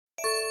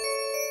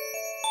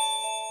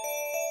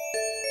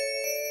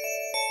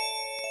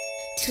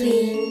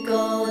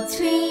Twinkle,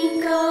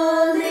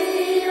 twinkle,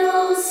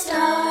 little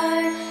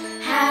star,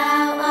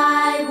 how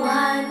I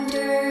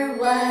wonder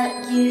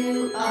what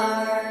you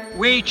are.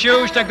 We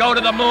choose to go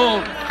to the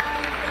moon.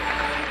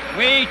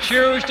 We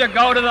choose to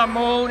go to the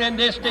moon in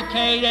this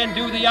decade and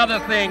do the other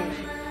things,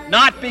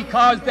 not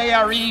because they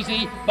are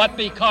easy, but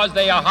because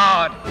they are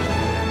hard.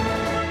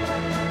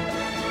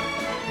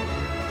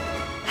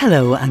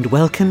 Hello and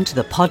welcome to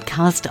the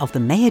podcast of the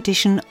May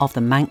edition of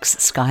the Manx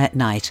Sky at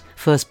Night,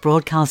 first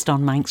broadcast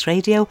on Manx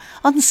Radio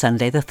on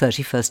Sunday the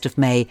 31st of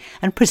May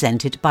and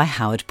presented by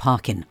Howard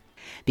Parkin.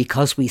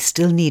 Because we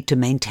still need to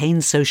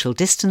maintain social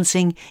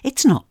distancing,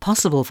 it's not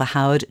possible for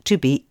Howard to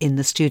be in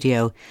the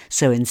studio,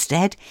 so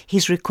instead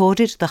he's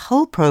recorded the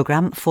whole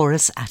programme for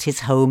us at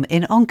his home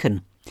in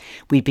Onken.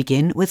 We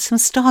begin with some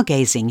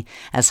stargazing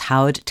as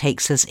Howard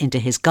takes us into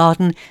his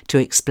garden to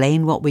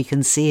explain what we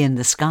can see in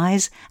the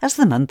skies as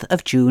the month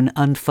of June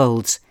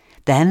unfolds.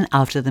 Then,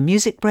 after the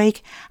music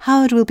break,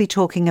 Howard will be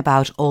talking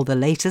about all the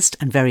latest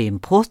and very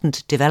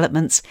important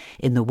developments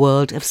in the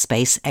world of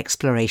space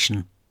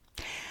exploration.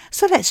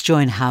 So let's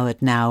join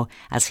Howard now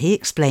as he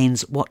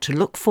explains what to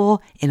look for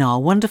in our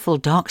wonderful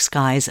dark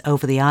skies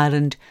over the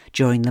island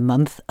during the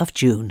month of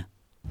June.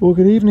 Well,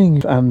 good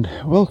evening and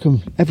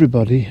welcome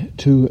everybody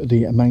to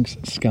the Manx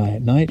Sky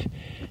at Night.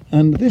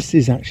 And this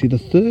is actually the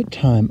third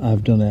time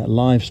I've done a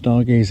live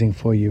stargazing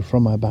for you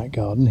from my back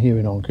garden here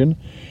in Onken.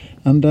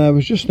 And I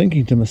was just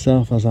thinking to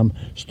myself as I'm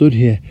stood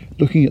here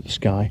looking at the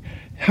sky,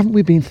 haven't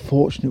we been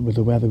fortunate with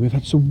the weather? We've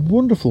had some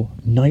wonderful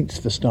nights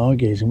for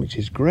stargazing, which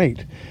is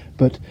great.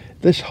 But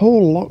this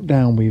whole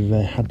lockdown we've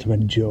had to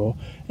endure,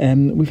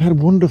 we've had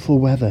wonderful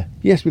weather.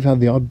 Yes, we've had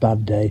the odd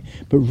bad day,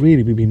 but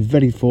really we've been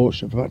very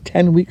fortunate for about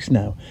 10 weeks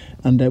now.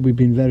 And we've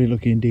been very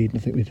lucky indeed.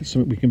 And I think it's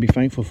something we can be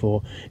thankful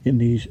for in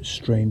these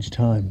strange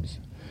times.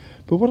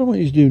 But what I want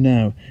you to do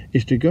now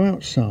is to go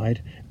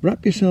outside,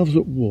 wrap yourselves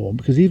up warm,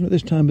 because even at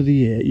this time of the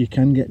year you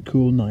can get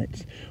cool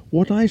nights.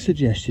 What I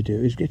suggest you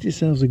do is get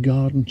yourselves a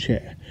garden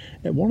chair.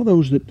 One of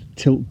those that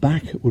tilt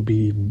back would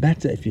be even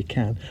better if you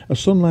can. A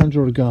sun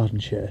lounger or a garden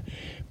chair.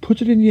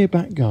 Put it in your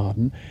back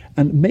garden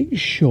and make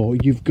sure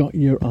you've got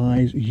your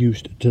eyes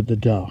used to the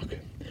dark.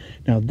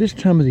 Now, this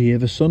time of the year,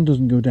 the sun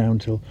doesn't go down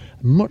till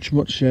much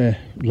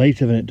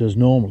later than it does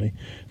normally.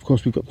 Of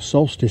course, we've got the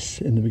solstice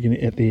in the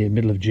beginning, at the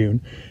middle of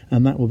June,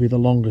 and that will be the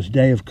longest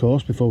day, of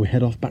course, before we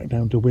head off back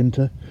down to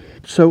winter.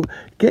 So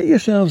get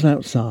yourselves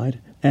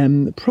outside.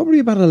 Probably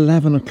about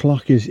 11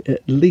 o'clock is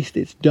at least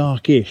it's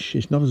darkish.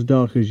 It's not as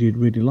dark as you'd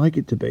really like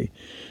it to be.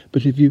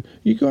 But if you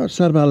go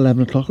outside about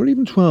 11 o'clock or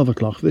even 12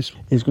 o'clock, this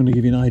is going to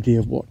give you an idea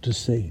of what to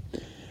see.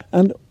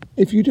 And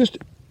if you just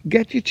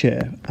get your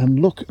chair and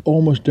look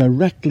almost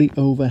directly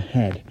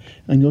overhead,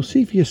 and you'll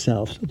see for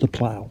yourselves the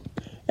plough.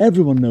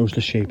 Everyone knows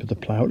the shape of the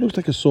plough. It looks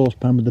like a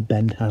saucepan with a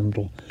bent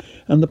handle.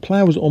 And the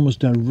plough is almost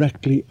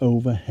directly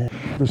overhead.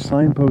 The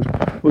signpost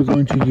we're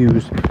going to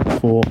use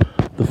for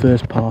the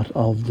first part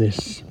of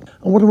this.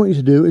 And what I want you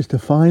to do is to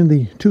find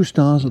the two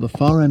stars at the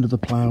far end of the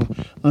plough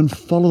and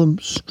follow them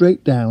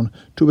straight down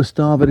to a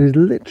star that is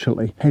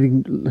literally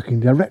looking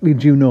directly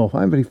due north.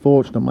 I'm very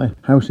fortunate. My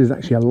house is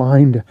actually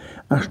aligned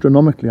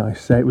astronomically, I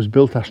say. It was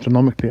built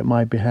astronomically at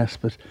my behest,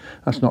 but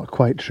that's not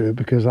quite true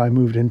because I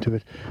moved into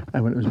it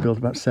when it was built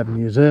about 7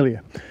 years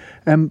earlier.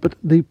 But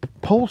the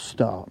pole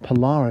star,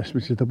 Polaris,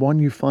 which is the one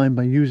you find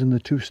by using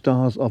the two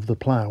stars of the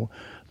plough,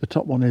 the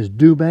top one is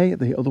Dubhe,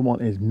 the other one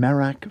is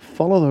Merak.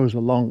 Follow those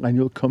along and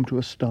you'll come to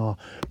a star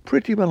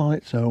pretty well on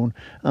its own,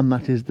 and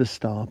that is the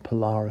star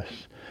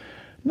Polaris.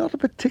 Not a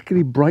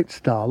particularly bright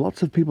star.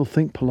 Lots of people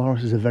think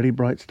Polaris is a very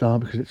bright star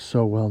because it's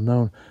so well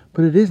known,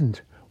 but it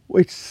isn't.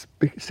 It's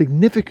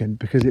significant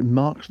because it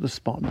marks the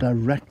spot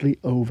directly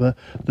over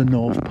the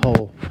North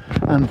Pole.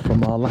 And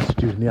from our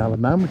latitude in the Isle of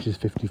Man, which is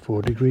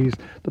 54 degrees,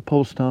 the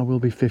pole star will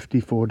be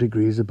 54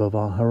 degrees above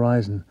our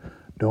horizon.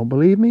 Don't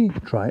believe me?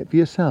 Try it for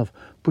yourself.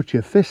 Put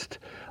your fist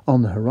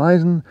on the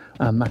horizon,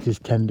 and that is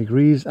 10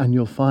 degrees, and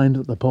you'll find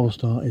that the pole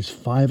star is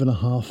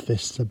 5.5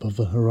 fists above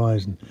the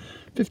horizon.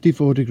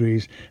 54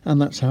 degrees, and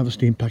that's how the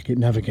steam packet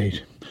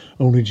navigate.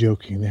 Only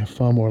joking, they have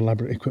far more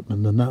elaborate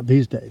equipment than that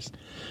these days.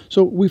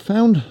 So we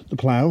found the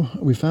plough,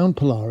 we found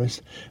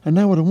Polaris, and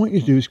now what I want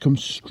you to do is come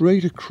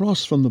straight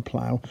across from the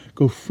plough,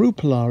 go through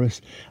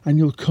Polaris, and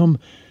you'll come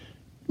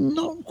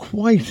not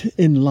quite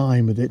in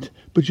line with it,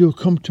 but you'll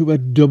come to a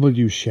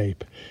W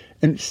shape.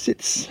 And it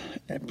sits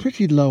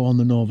pretty low on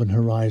the northern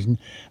horizon,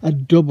 a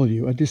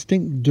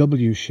distinct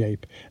W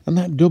shape. And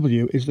that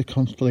W is the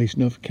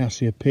constellation of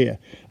Cassiopeia.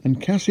 And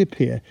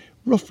Cassiopeia,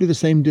 roughly the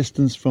same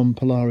distance from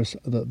Polaris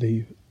that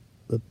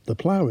the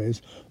plough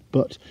is,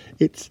 but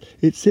it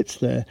sits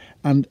there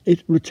and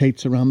it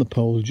rotates around the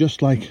pole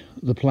just like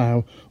the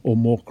plough, or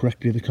more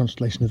correctly, the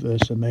constellation of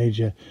Ursa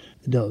Major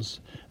does.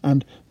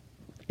 And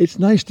it's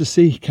nice to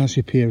see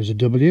Cassiopeia as a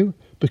W,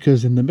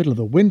 because in the middle of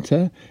the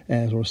winter,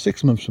 or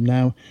 6 months from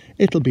now,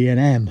 it'll be an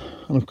M.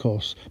 And of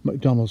course,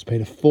 McDonald's paid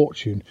a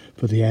fortune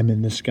for the M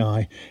in the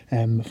sky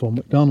for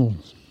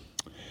McDonald's.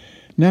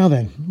 Now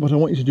then, what I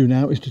want you to do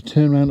now is to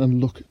turn around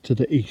and look to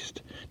the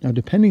east. Now,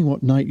 depending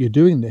what night you're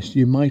doing this,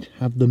 you might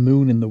have the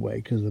moon in the way,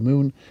 because the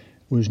moon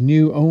was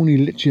new only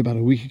literally about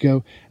a week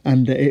ago,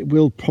 and it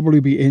will probably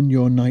be in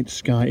your night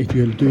sky if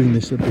you're doing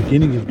this at the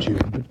beginning of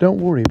June. But don't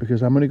worry,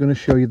 because I'm only going to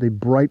show you the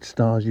bright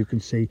stars you can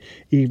see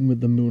even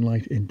with the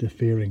moonlight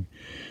interfering.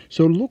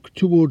 So look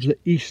towards the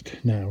east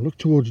now. Look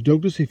towards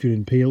Douglas if you're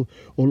in Peel,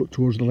 or look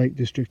towards the Lake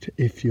District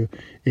if you're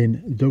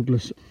in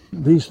Douglas.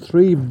 These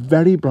three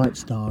very bright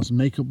stars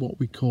make up what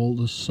we call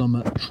the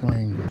summer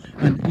triangle,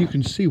 and you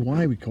can see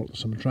why we call it the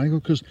summer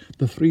triangle, because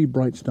the three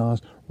bright stars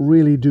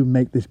really do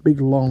make this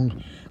big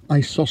long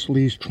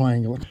isosceles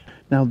triangle.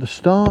 Now, the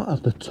star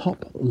at the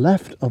top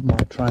left of my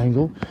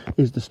triangle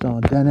is the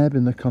star Deneb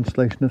in the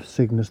constellation of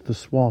Cygnus the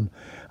Swan.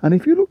 And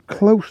if you look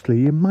closely,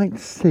 you might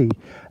see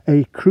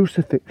a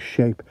crucifix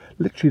shape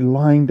literally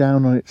lying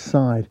down on its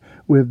side,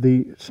 with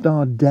the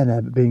star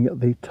Deneb being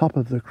at the top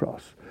of the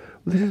cross.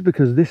 This is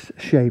because this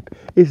shape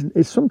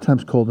is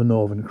sometimes called the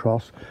Northern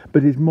Cross,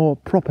 but its more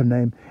proper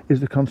name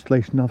is the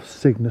constellation of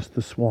Cygnus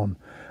the Swan.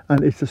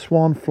 And it's a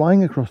swan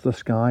flying across the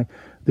sky.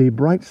 The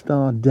bright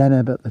star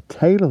Deneb at the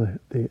tail of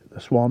the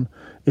swan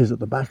is at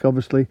the back,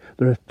 obviously.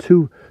 There are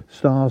two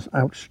stars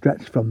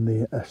outstretched from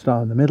the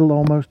star in the middle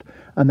almost,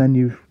 and then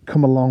you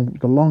come along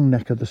the long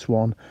neck of the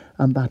swan,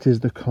 and that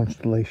is the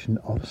constellation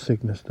of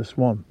Cygnus the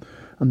Swan.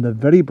 And the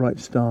very bright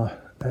star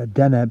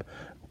Deneb,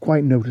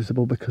 quite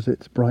noticeable because of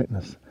its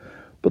brightness.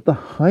 But the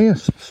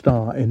highest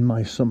star in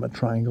my summer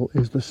triangle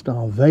is the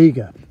star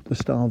Vega. The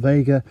star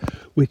Vega,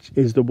 which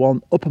is the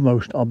one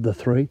uppermost of the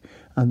three.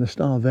 And the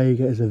star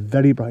Vega is a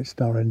very bright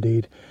star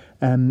indeed.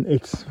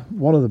 It's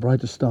one of the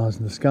brightest stars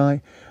in the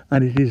sky.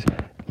 And it is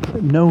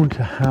known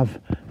to have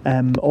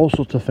all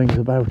sorts of things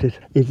about it.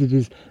 It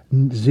is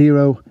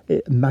zero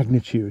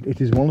magnitude.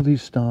 It is one of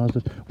these stars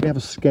that we have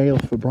a scale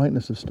for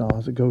brightness of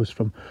stars. It goes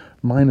from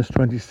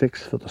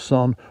 -26 for the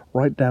sun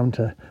right down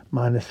to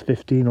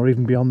 -15, or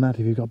even beyond that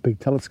if you've got big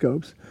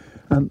telescopes.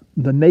 And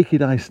the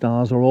naked eye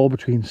stars are all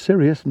between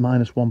Sirius,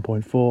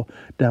 -1.4,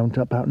 down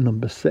to about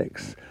number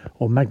 6,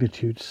 or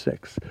magnitude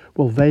 6.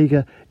 Well,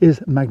 Vega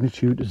is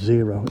magnitude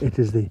 0. It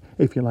is the,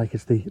 if you like,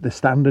 it's the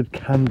standard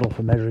candle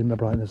for measuring the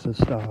brightness of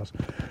stars.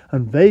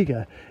 And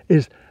Vega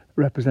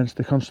represents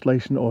the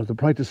constellation, or the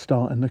brightest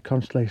star in the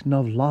constellation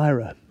of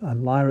Lyra.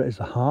 And Lyra is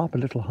a harp, a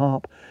little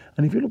harp.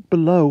 And if you look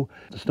below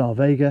the star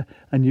Vega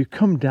and you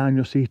come down,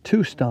 you'll see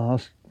two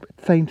stars,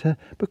 fainter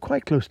but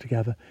quite close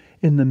together.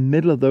 In the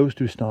middle of those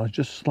two stars,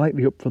 just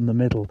slightly up from the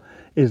middle,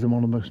 is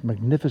one of the most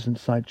magnificent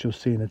sights you'll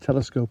see in a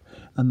telescope,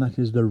 and that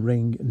is the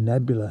Ring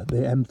Nebula,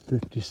 the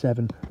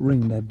M57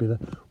 Ring Nebula,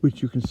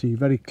 which you can see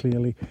very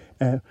clearly.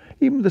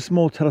 Even with a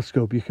small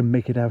telescope, you can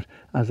make it out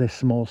as a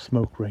small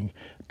smoke ring.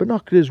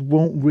 Binoculars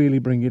won't really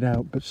bring it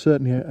out, but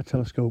certainly a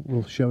telescope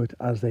will show it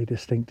as a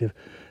distinctive,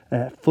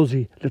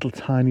 fuzzy, little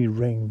tiny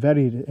ring.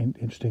 Very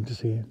interesting to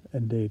see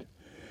indeed.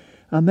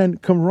 And then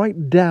come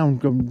right down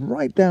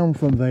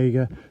from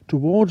Vega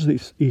towards the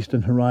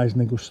eastern horizon,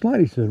 and go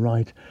slightly to the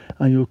right,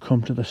 and you'll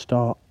come to the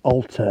star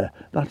Altair.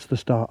 That's the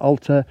star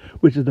Altair,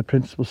 which is the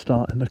principal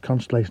star in the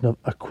constellation of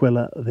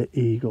Aquila the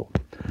Eagle.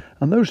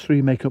 And those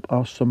three make up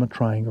our summer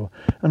triangle.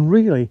 And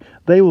really,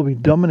 they will be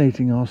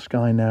dominating our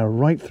sky now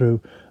right through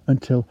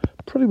until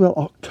pretty well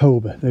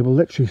October. They will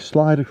literally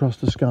slide across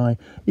the sky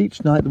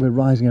each night that we're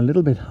rising a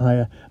little bit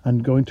higher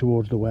and going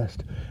towards the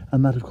west.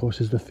 And that, of course,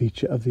 is the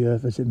feature of the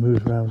Earth as it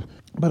moves around.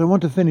 But I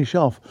want to finish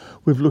off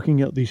with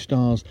looking at these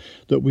stars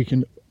that we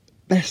can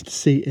best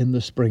see in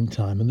the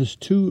springtime. And there's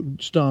two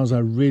stars I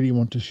really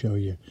want to show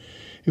you.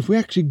 If we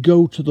actually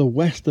go to the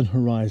western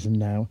horizon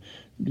now,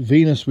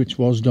 Venus, which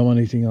was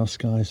dominating our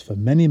skies for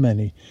many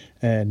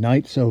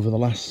nights over the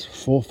last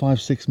 4, 5,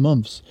 6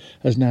 months,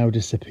 has now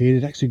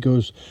disappeared. It actually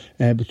goes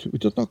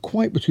not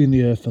quite between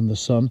the Earth and the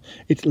Sun.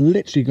 It's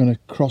literally going to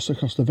cross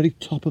across the very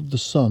top of the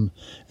Sun,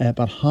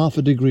 about half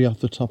a degree off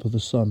the top of the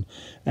Sun.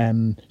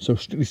 So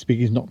strictly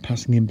speaking, it's not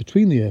passing in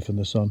between the Earth and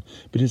the Sun,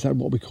 but it's at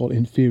what we call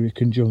inferior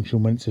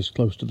conjunction, when it's as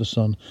close to the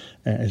Sun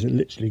as it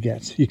literally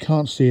gets. You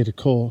can't see it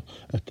at all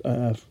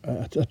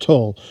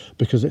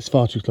because it's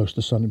far too close to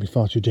the Sun. It'd be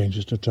far too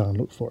dangerous to try and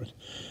look for it.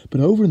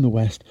 But over in the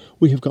west,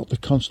 we have got the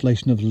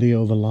constellation of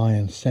Leo the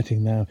Lion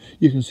setting now.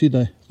 You can see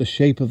the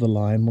shape of the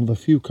lion, one of the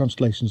few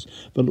constellations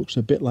that looks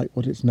a bit like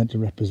what it's meant to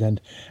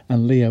represent.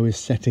 And Leo is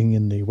setting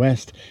in the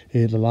west.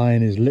 Here the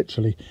lion is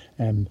literally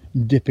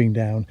dipping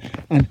down,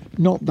 and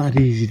not that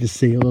easy to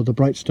see, although the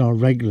bright star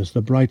Regulus,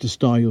 the brightest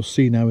star you'll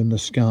see now in the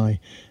sky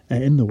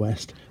in the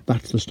west,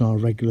 that's the star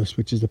Regulus,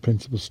 which is the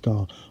principal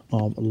star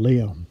of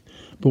Leo.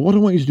 But what I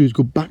want you to do is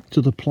go back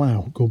to the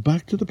plough. Go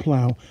back to the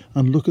plough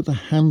and look at the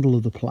handle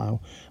of the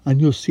plough, and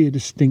you'll see a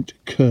distinct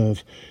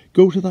curve.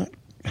 Go to that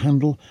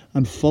handle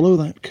and follow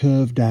that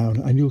curve down,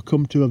 and you'll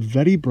come to a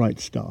very bright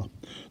star,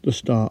 the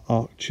star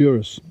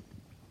Arcturus.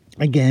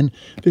 Again,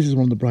 this is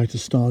one of the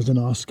brightest stars in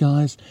our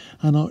skies,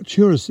 and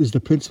Arcturus is the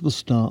principal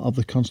star of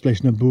the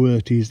constellation of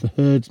Boötes, the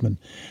herdsman.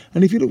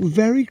 And if you look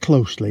very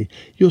closely,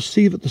 you'll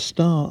see that the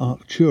star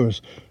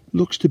Arcturus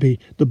looks to be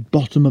the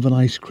bottom of an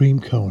ice cream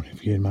cone,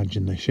 if you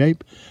imagine the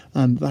shape,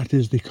 and that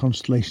is the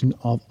constellation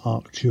of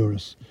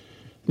Arcturus.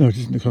 No, it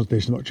isn't the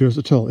constellation of Arcturus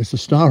at all. It's the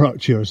star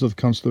Arcturus of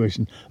the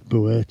constellation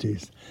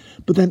Boötes.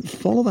 But then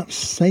follow that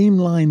same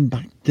line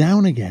back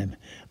down again,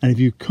 and if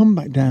you come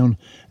back down,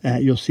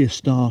 you'll see a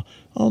star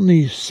on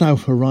the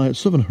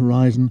southern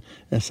horizon,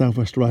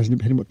 southwest horizon,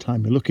 depending what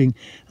time you're looking,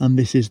 and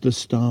this is the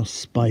star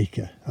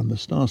Spica. And the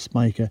star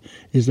Spica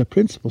is the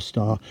principal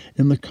star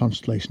in the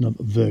constellation of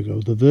Virgo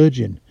the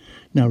Virgin.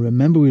 Now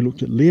remember, we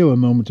looked at Leo a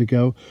moment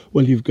ago.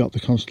 Well, you've got the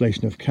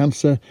constellation of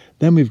Cancer,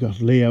 then we've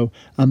got Leo,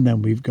 and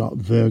then we've got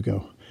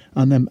Virgo.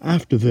 And then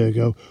after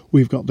Virgo,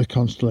 we've got the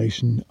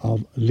constellation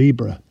of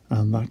Libra.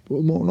 And that,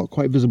 well, not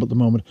quite visible at the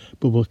moment,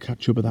 but we'll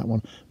catch up with that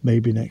one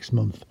maybe next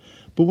month.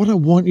 But what I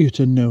want you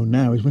to know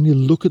now is when you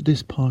look at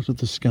this part of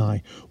the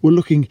sky, we're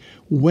looking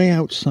way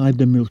outside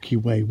the Milky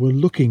Way. We're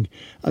looking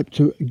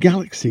to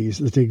galaxies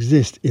that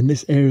exist in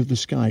this area of the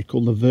sky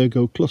called the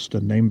Virgo cluster,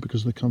 named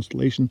because of the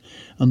constellation.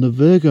 And the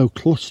Virgo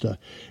cluster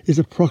is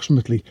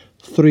approximately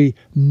 3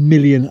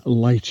 million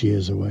light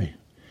years away.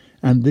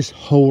 And this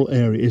whole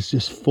area is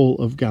just full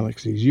of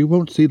galaxies. You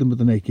won't see them with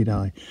the naked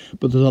eye,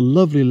 but there's a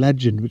lovely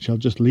legend which I'll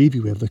just leave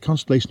you with, the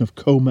constellation of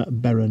Coma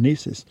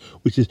Berenices,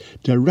 which is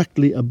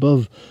directly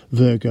above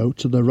Virgo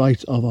to the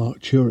right of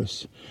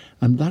Arcturus.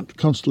 And that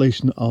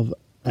constellation of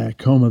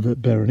Coma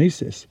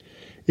Berenices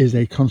is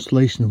a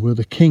constellation where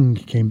the king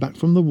came back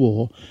from the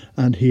war,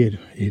 and he'd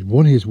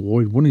won his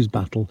war, he'd won his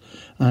battle,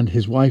 and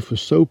his wife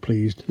was so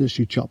pleased that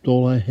she chopped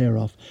all her hair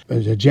off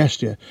as a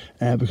gesture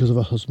because of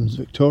her husband's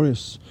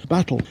victorious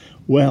battle.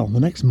 Well, the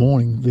next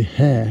morning, the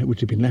hair, which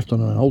had been left on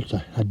an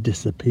altar, had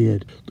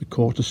disappeared. The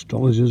court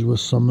astrologers were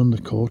summoned,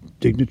 the court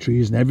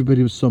dignitaries, and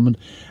everybody was summoned,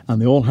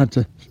 and they all had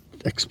to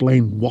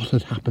explain what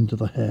had happened to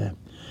the hair.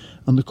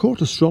 And the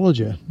court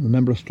astrologer,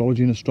 remember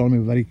astrology and astronomy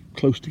were very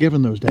close together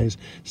in those days,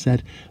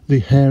 said the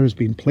hair has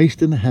been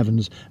placed in the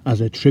heavens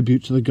as a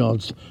tribute to the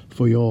gods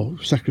for your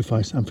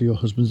sacrifice and for your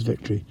husband's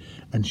victory.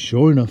 And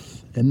sure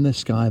enough, in the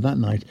sky that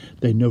night,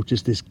 they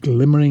noticed this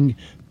glimmering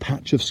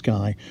patch of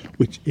sky,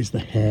 which is the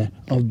hair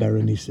of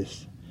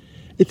Berenices.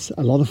 It's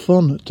a lot of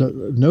fun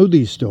to know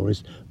these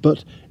stories,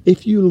 but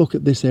if you look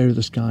at this area of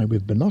the sky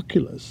with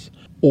binoculars,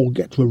 or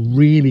get to a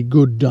really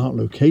good dark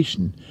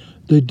location,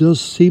 there does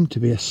seem to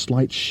be a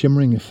slight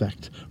shimmering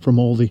effect from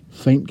all the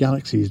faint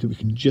galaxies that we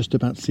can just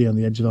about see on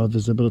the edge of our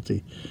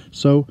visibility.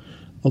 So,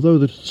 although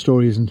the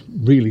story isn't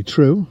really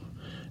true,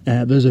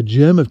 there's a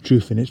germ of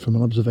truth in it from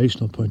an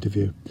observational point of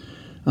view.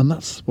 And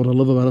that's what I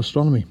love about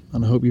astronomy,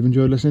 and I hope you've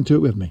enjoyed listening to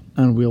it with me.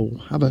 And we'll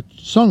have a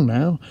song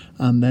now,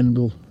 and then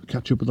we'll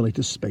catch up with the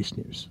latest space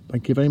news.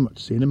 Thank you very much.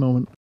 See you in a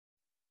moment.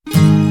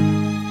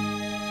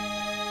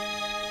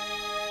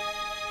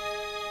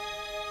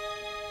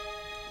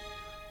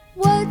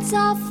 Words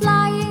are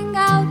flying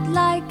out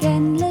like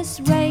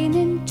endless rain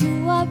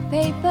into a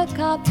paper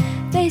cup.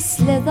 They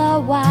slither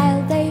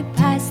while they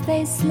pass,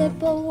 they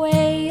slip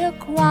away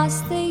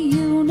across the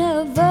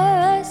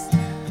universe.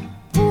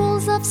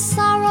 Pools of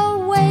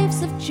sorrow,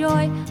 waves of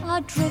joy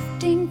are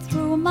drifting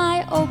through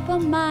my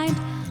open mind,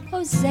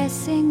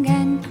 possessing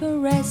and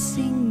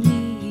caressing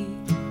me.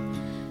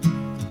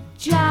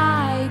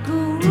 Jai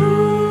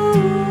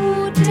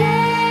Guru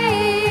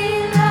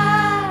Deva.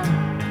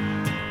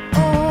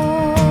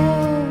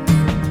 Oh,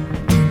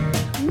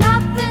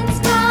 nothing's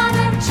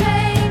gonna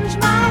change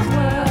my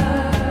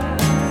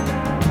world.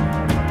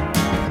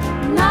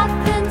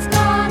 Nothing's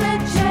gonna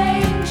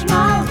change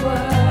my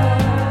world.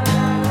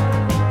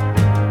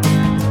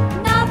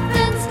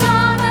 Nothing's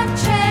gonna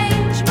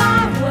change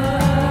my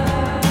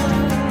world.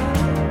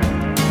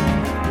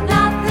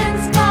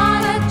 Nothing's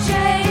gonna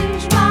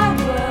change my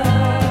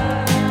world.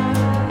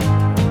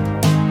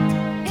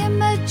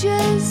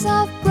 Images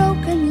of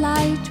broken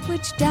light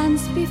which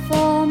dance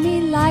before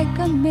me like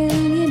a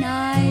million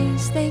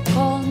eyes. They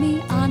call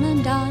me on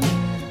and on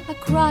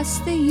across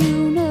the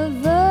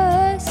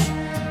universe.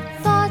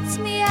 Thoughts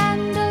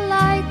meander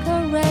like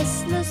a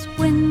restless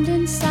wind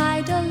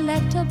inside a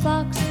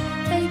letterbox.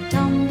 They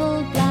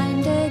tumble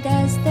blinded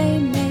as they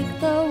make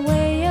their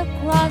way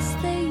across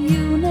the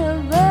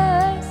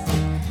universe.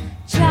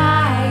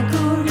 Jai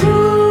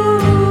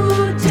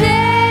Guru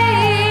Deva.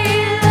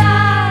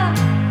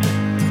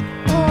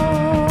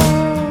 Oh,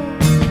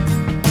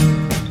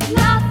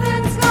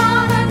 nothing's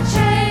gonna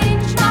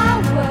change my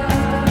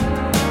world.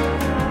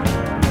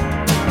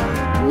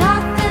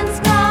 Nothing's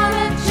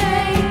gonna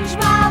change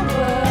my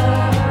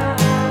world.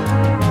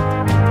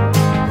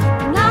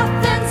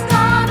 Nothing's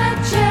gonna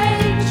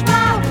change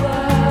my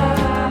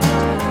world.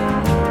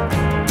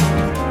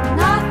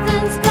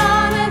 Nothing's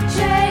gonna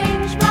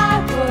change my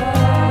world.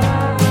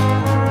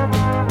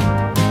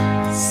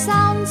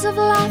 Sounds of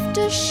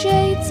laughter,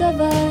 shades of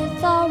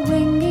earth are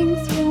ringing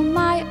through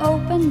my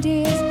opened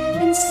ears,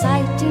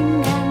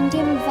 inciting and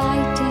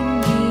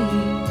inviting me.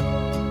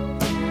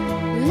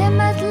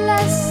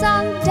 Limitless,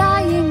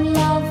 undying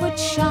love which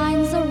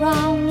shines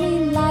around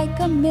me like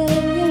a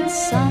million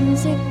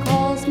suns. It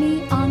calls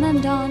me on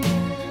and on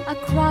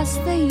across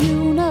the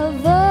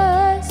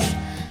universe.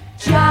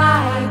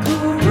 Jai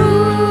Guru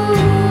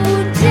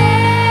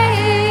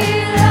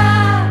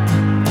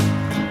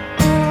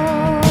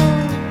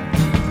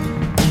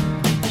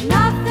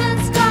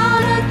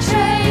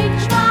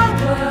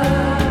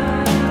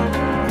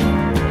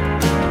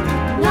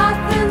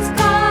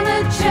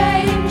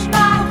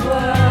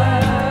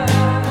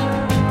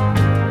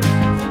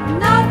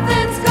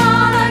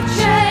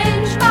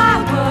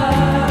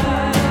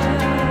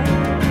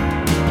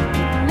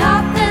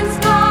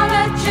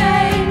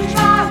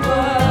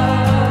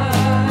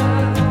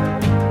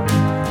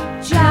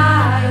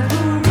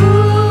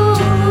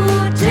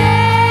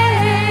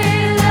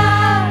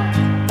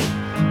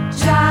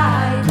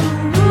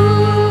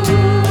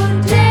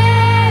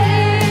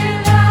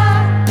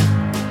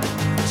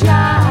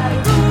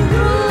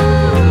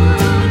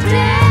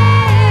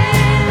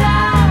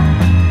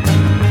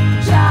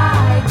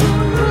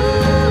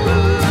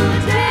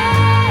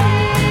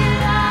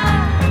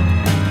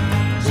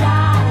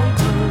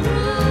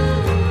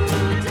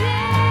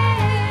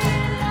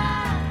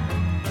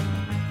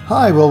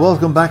Hi, well,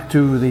 welcome back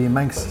to the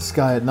Manx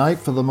Sky at Night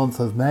for the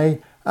month of May.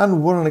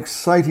 And what an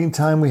exciting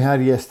time we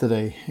had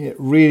yesterday. It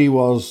really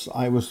was.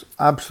 I was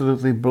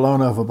absolutely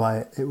blown over by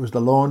it. It was the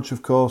launch,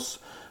 of course,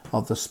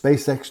 of the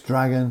SpaceX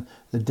Dragon,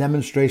 the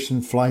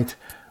demonstration flight,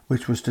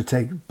 which was to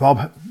take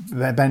Bob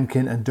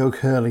Behnken and Doug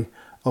Hurley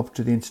up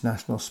to the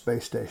International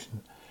Space Station.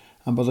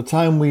 And by the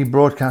time we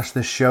broadcast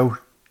this show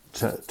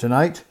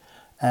tonight,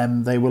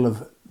 they will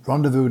have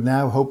rendezvoused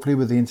now, hopefully,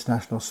 with the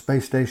International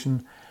Space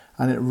Station.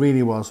 And it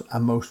really was a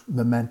most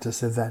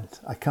momentous event.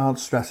 I can't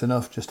stress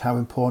enough just how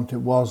important it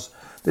was.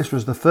 This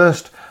was the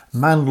first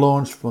manned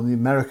launch from the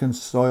American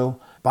soil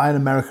by an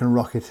American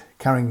rocket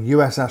carrying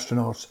US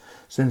astronauts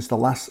since the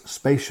last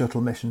space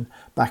shuttle mission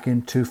back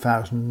in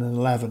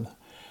 2011.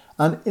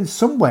 And in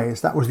some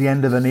ways that was the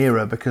end of an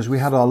era, because we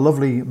had our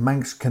lovely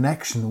Manx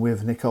connection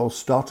with Nicole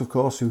Stott, of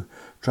course, who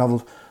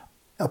travelled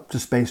up to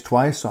space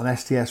twice on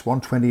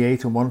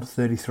STS-128 and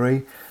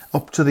 133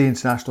 up to the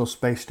International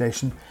Space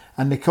Station.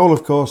 And Nicole,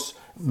 of course,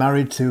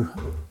 married to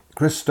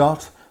Chris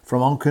Stott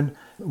from Onken,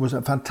 was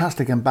a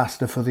fantastic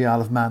ambassador for the Isle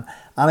of Man.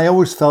 And I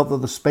always felt that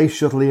the space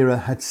shuttle era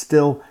had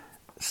still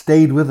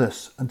stayed with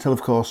us until,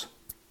 of course,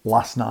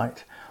 last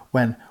night,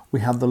 when we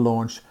had the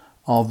launch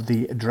of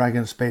the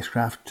Dragon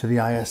spacecraft to the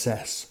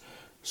ISS.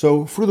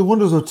 So through the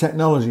wonders of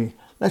technology,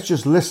 let's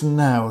just listen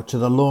now to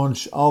the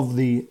launch of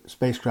the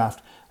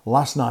spacecraft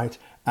last night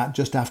at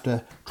just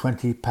after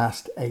 20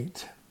 past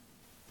 8.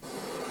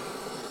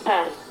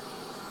 10,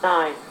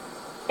 9,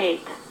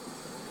 8,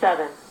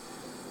 7,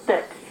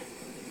 6,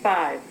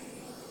 5,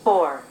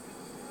 4,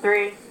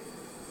 3,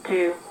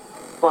 2,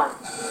 1,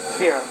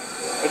 0.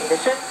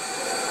 Ignition.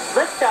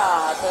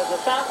 Liftoff of the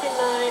Falcon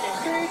 9 and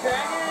Crew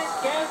Dragon.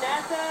 Go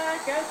NASA,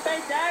 go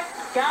SpaceX,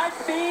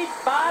 Godspeed,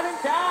 Bob and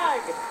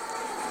Doug.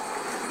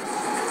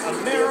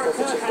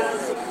 America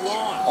has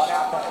launched.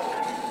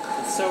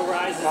 And so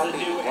rises a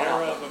new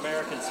era of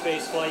American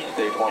spaceflight, and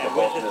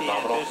with it the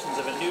ambitions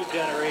of a new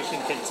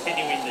generation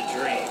continuing the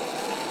dream.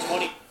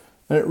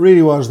 And it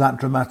really was that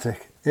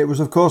dramatic. It was,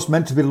 of course,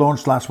 meant to be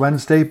launched last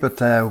Wednesday, but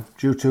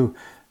due to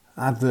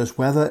adverse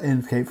weather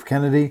in Cape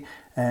Kennedy,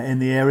 in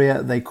the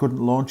area, they couldn't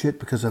launch it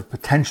because of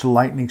potential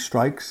lightning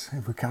strikes.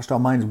 If we cast our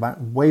minds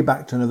way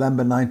back to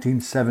November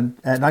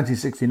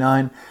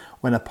 1969,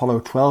 when Apollo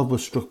 12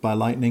 was struck by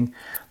lightning,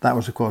 that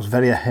was, of course,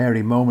 very a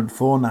hairy moment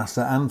for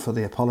NASA and for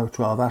the Apollo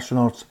 12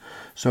 astronauts.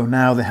 So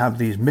now they have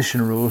these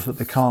mission rules that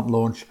they can't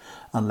launch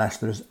unless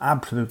there is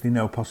absolutely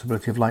no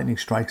possibility of lightning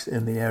strikes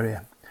in the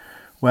area.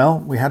 Well,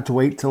 we had to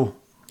wait till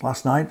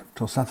last night,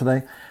 till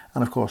Saturday,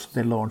 and of course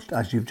they launched,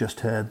 as you've just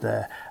heard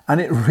there.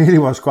 And it really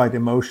was quite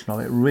emotional.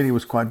 It really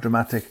was quite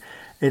dramatic.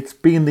 It's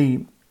been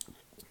the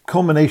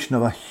culmination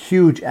of a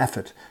huge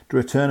effort to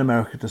return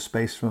America to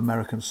space from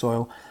American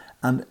soil.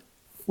 And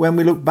when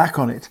we look back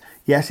on it,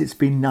 yes, it's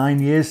been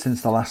 9 years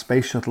since the last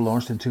space shuttle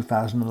launched in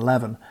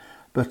 2011,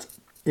 but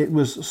it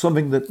was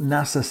something that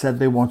NASA said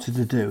they wanted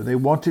to do. They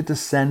wanted to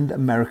send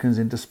Americans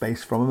into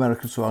space from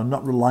American soil,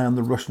 not rely on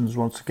the Russians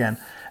once again,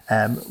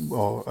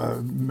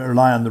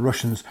 rely on the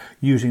Russians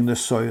using the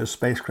Soyuz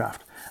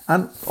spacecraft.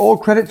 And all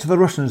credit to the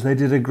Russians, they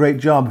did a great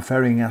job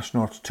ferrying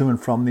astronauts to and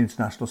from the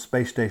International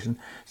Space Station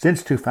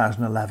since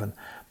 2011.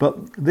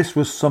 But this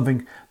was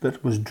something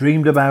that was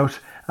dreamed about,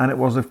 and it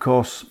was, of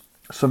course,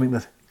 something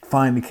that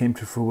finally came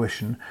to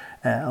fruition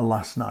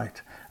last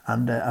night.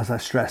 And as I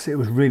stress, it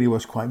really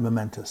was quite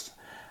momentous.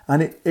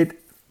 And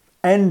it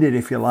ended,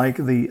 if you like,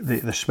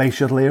 the space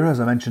shuttle era, as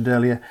I mentioned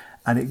earlier,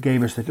 and it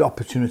gave us the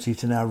opportunity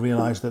to now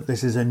realise that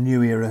this is a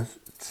new era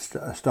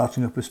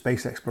starting up with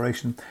space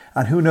exploration.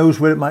 And who knows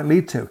where it might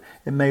lead to.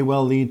 It may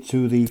well lead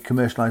to the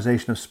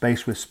commercialisation of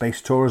space, with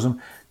space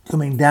tourism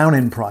coming down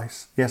in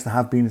price. Yes, there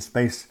have been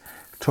space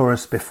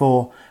tourists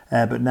before,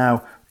 but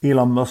now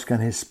Elon Musk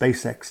and his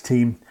SpaceX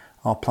team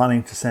are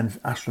planning to send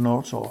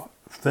astronauts or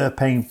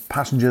fare-paying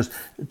passengers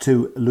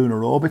to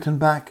lunar orbit and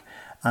back.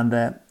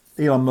 And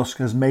Elon Musk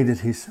has made it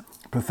his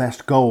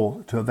professed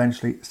goal to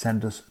eventually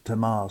send us to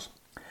Mars.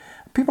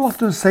 People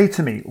often say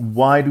to me,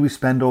 why do we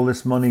spend all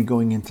this money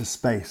going into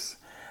space?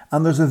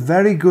 And there's a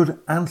very good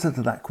answer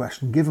to that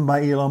question given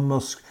by Elon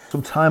Musk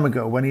some time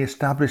ago when he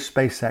established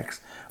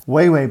SpaceX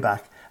way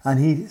back. And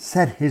he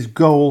said his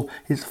goal,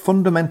 his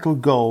fundamental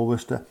goal,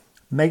 was to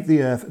make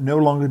the Earth no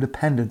longer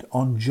dependent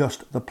on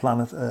just the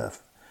planet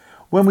Earth.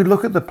 When we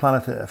look at the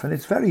planet Earth, and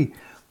it's very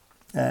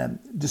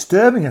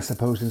disturbing, I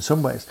suppose, in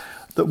some ways,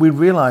 that we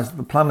realise that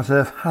the planet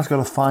Earth has got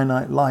a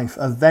finite life.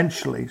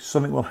 Eventually,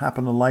 something will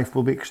happen and life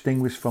will be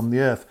extinguished from the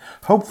Earth,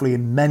 hopefully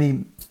in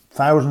many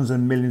thousands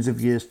and millions of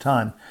years'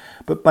 time.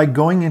 But by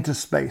going into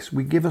space,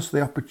 we give us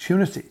the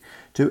opportunity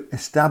to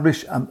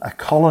establish a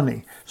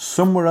colony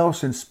somewhere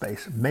else in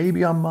space,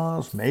 maybe on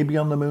Mars, maybe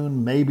on the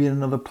Moon, maybe in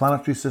another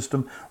planetary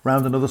system,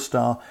 around another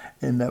star,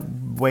 in the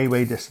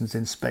way distance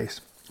in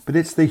space. But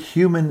it's the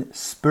human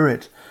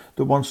spirit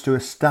that wants to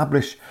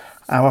establish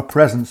our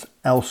presence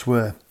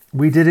elsewhere.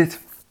 We did it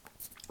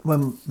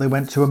when they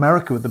went to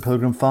America with the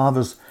Pilgrim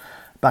Fathers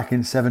back in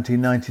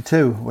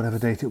 1792, whatever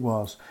date it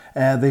was.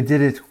 They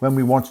did it when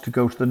we wanted to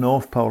go to the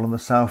North Pole and the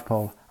South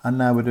Pole. and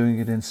now we're doing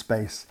it in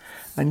space.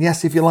 And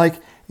yes, if you like,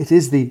 it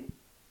is the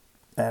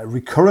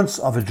recurrence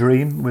of a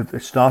dream.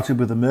 It started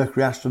with the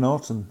Mercury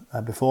astronauts,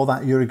 and before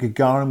that Yuri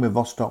Gagarin with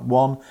Vostok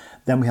 1.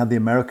 Then we had the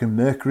American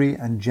Mercury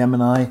and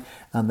Gemini,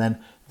 and then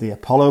the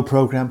Apollo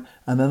program,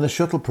 and then the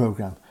shuttle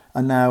program.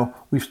 And now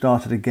we've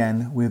started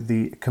again with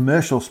the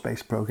commercial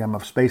space program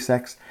of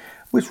SpaceX,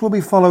 which will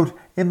be followed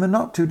in the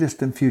not too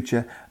distant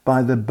future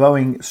by the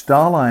Boeing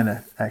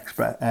Starliner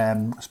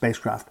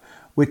spacecraft,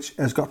 which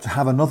has got to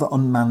have another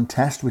unmanned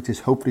test, which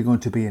is hopefully going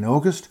to be in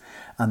August.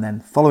 And then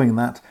following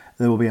that,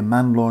 there will be a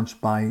manned launch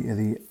by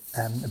the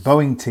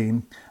Boeing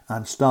team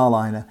and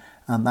Starliner,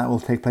 and that will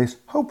take place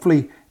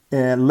hopefully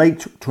late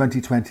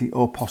 2020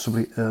 or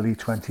possibly early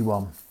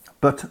 21.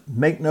 But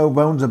make no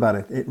bones about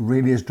it, it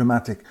really is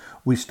dramatic.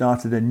 We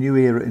started a new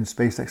era in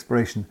space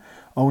exploration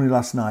only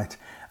last night.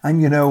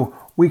 And you know,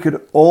 we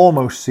could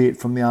almost see it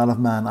from the Isle of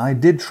Man. I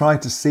did try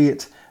to see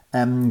it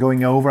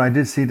going over. I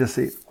did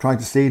try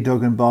to see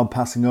Doug and Bob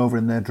passing over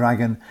in their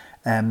Dragon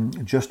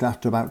just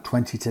after about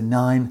 20 to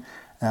 9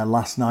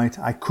 last night.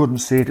 I couldn't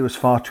see it. It was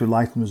far too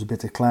light and there was a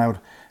bit of cloud.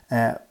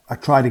 I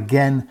tried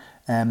again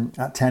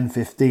at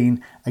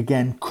 10:15.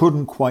 Again,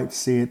 couldn't quite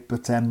see it,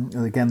 but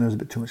again, there was a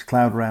bit too much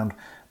cloud around.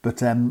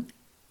 But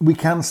we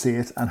can see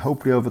it, and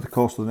hopefully over the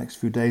course of the next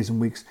few days and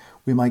weeks,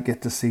 we might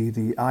get to see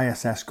the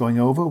ISS going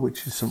over,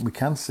 which is something we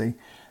can see.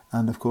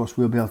 And of course,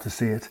 we'll be able to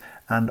see it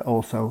and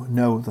also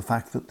know the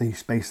fact that the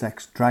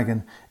SpaceX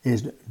Dragon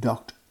is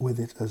docked with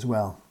it as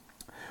well.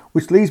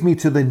 Which leads me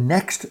to the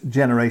next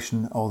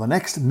generation, or the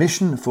next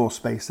mission for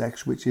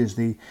SpaceX, which is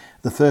the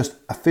first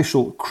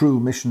official crew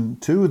mission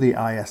to the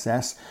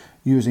ISS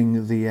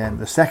using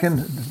the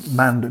second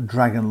manned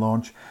Dragon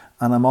launch.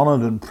 And I'm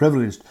honoured and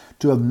privileged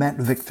to have met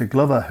Victor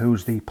Glover,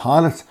 who's the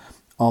pilot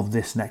of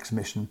this next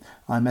mission.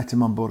 I met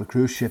him on board a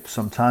cruise ship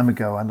some time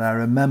ago, and I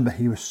remember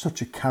he was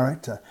such a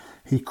character.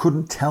 He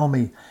couldn't tell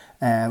me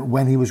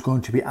when he was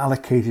going to be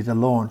allocated a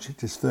launch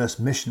at his first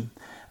mission.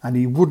 And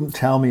he wouldn't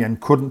tell me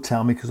and couldn't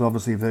tell me because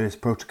obviously various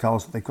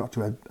protocols that they've got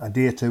to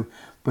adhere to.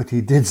 But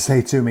he did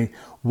say to me,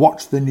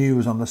 watch the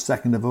news on the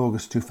 2nd of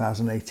August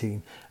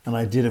 2018. And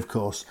I did, of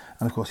course.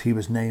 And of course, he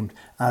was named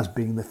as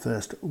being the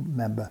first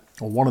member,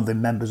 or one of the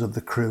members of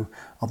the crew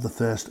of the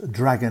first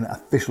Dragon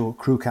official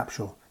crew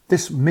capsule.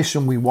 This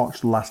mission we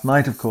watched last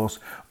night, of course,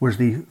 was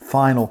the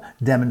final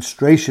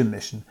demonstration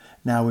mission.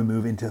 Now we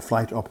move into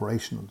flight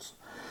operations.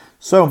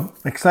 So,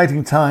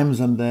 exciting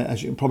times, and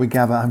as you can probably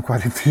gather, I'm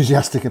quite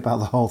enthusiastic about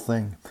the whole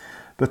thing.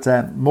 But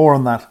more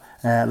on that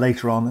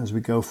later on as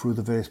we go through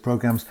the various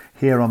programs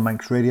here on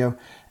Manx Radio.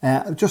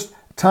 Just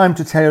time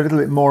to tell you a little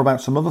bit more about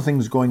some other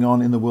things going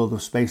on in the world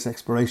of space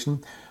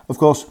exploration. Of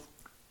course,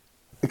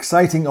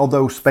 exciting,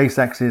 although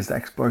SpaceX's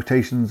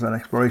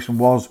exploration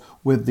was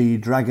with the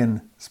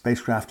Dragon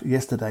spacecraft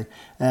yesterday,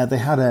 they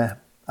had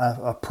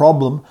a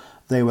problem.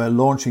 They were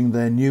launching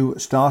their new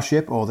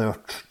Starship, or they were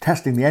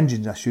testing the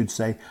engines, I should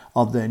say,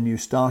 of their new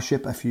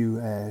Starship a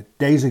few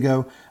days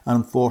ago.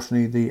 And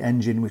unfortunately, the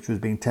engine which was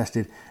being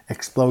tested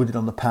exploded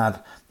on the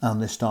pad, and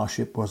the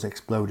Starship was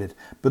exploded.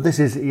 But this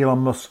is Elon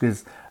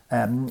Musk's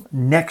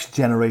next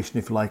generation,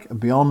 if you like,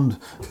 beyond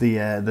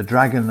the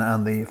Dragon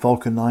and the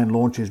Falcon 9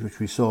 launches, which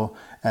we saw.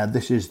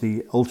 This is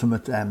the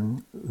ultimate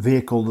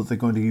vehicle that they're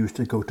going to use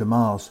to go to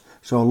Mars.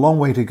 So a long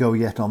way to go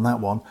yet on that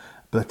one.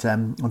 But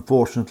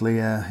unfortunately, he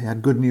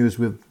had good news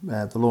with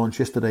the launch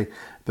yesterday.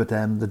 But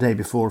the day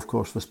before, of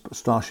course, the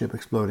Starship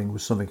exploding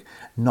was something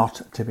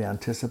not to be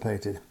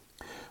anticipated.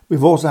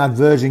 We've also had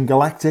Virgin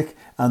Galactic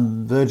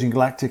and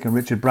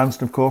Richard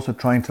Branson, of course, are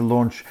trying to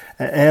launch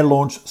air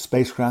launch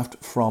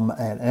spacecraft from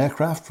an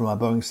aircraft, from a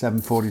Boeing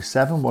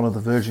 747, one of the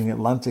Virgin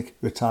Atlantic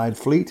retired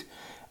fleet.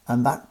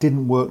 And that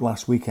didn't work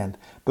last weekend.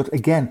 But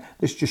again,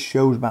 this just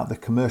shows about the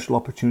commercial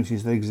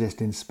opportunities that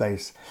exist in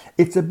space.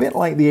 It's a bit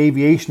like the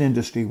aviation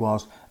industry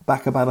was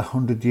back about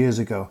 100 years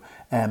ago.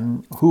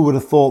 Who would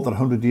have thought that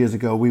 100 years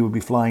ago we would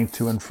be flying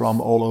to and from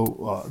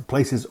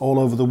places all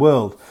over the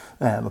world,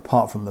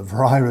 apart from the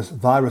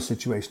virus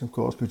situation, of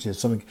course, which is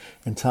something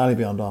entirely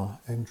beyond our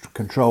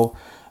control.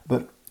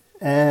 But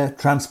air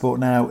transport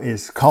now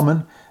is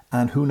common,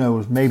 and who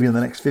knows, maybe in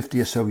the next 50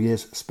 or so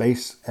years,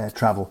 space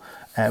travel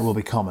will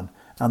be common.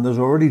 And there's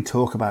already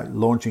talk about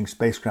launching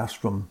spacecrafts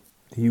from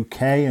the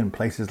UK and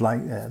places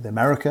like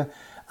America,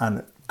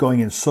 and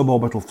going in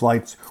suborbital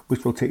flights,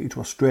 which will take you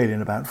to Australia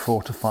in about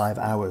 4 to 5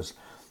 hours.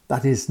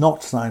 That is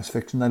not science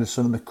fiction, that is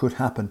something that could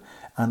happen.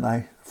 And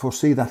I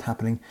foresee that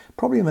happening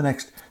probably in the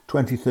next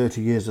 20,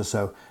 30 years or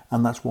so.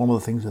 And that's one of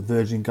the things that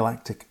Virgin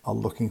Galactic are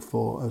looking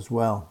for as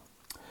well.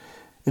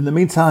 In the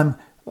meantime,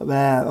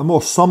 a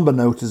more somber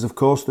note is, of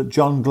course, that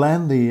John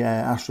Glenn, the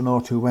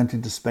astronaut who went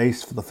into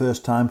space for the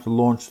first time to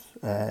launch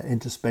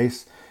into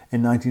space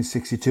in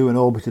 1962 and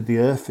orbited the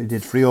Earth. He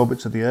did 3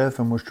 orbits of the Earth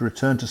and was to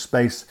return to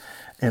space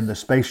in the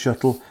space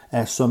shuttle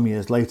some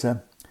years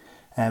later.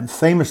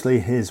 Famously,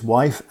 his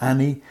wife,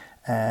 Annie,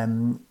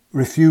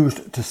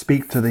 refused to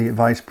speak to the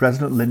Vice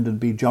President, Lyndon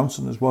B.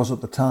 Johnson, as was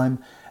at the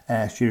time.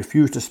 She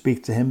refused to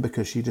speak to him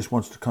because she just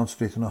wanted to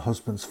concentrate on her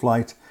husband's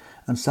flight.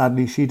 and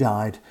sadly she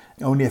died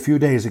only a few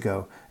days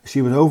ago.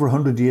 She was over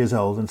 100 years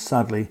old, and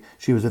sadly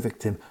she was a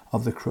victim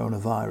of the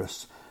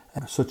coronavirus.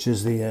 Such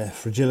is the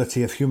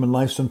fragility of human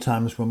life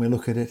sometimes when we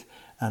look at it.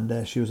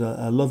 And she was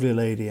a lovely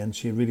lady, and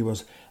she really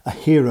was a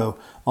hero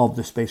of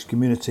the space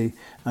community.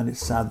 And it's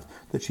sad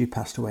that she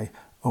passed away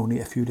only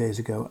a few days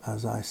ago,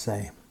 as I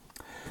say.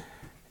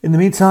 In the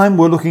meantime,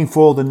 we're looking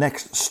for the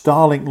next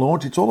Starlink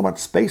launch. It's all about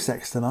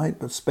SpaceX tonight,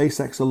 but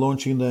SpaceX are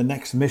launching their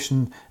next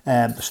mission,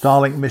 the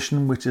Starlink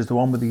mission, which is the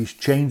one with these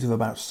chains of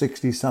about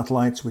 60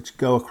 satellites which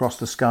go across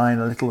the sky,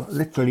 and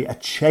literally a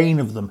chain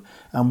of them.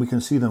 And we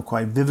can see them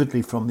quite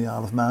vividly from the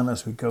Isle of Man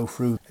as we go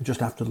through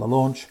just after the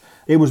launch.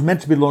 It was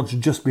meant to be launched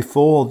just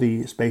before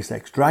the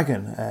SpaceX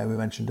Dragon, we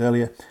mentioned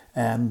earlier,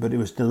 but it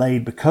was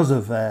delayed because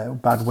of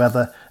bad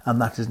weather, and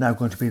that is now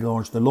going to be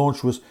launched. The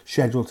launch was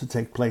scheduled to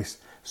take place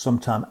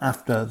sometime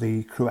after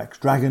the Crew X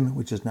Dragon,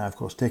 which has now of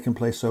course taken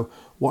place. So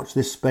watch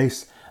this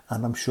space,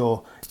 and I'm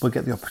sure we'll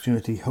get the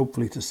opportunity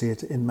hopefully to see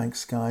it in Manx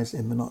skies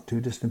in the not too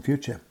distant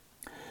future.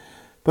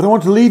 But I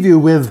want to leave you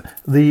with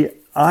the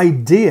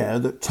idea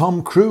that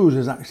Tom Cruise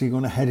is actually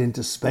going to head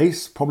into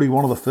space, probably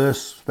one of the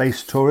first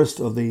space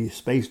tourists of the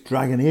Space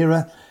Dragon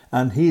era,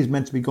 and he's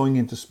meant to be going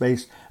into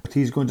space, but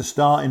he's going to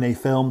star in a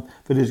film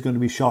that is going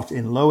to be shot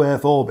in low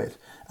Earth orbit,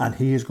 and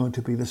he is going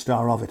to be the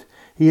star of it.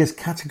 He has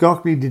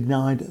categorically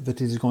denied that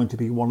it is going to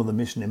be one of the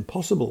Mission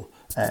Impossible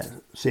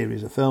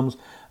series of films,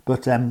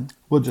 but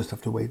we'll just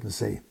have to wait and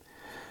see.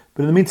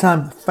 But in the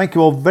meantime, thank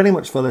you all very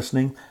much for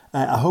listening.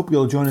 I hope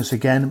you'll join us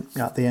again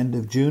at the end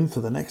of June for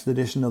the next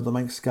edition of the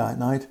Manx Sky at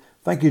Night.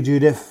 Thank you,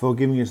 Judith, for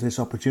giving us this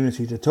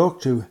opportunity to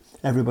talk to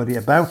everybody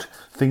about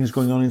things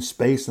going on in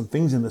space and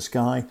things in the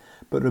sky.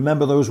 But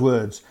remember those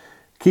words: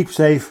 keep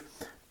safe,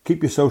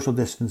 keep your social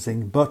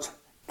distancing, but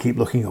keep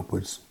looking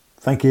upwards.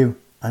 Thank you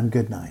and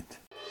good night.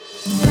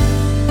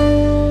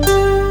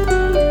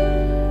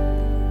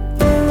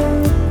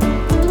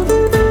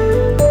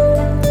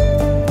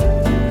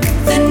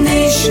 The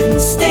Nation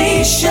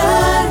Station,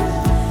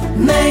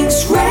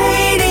 Manx Radio.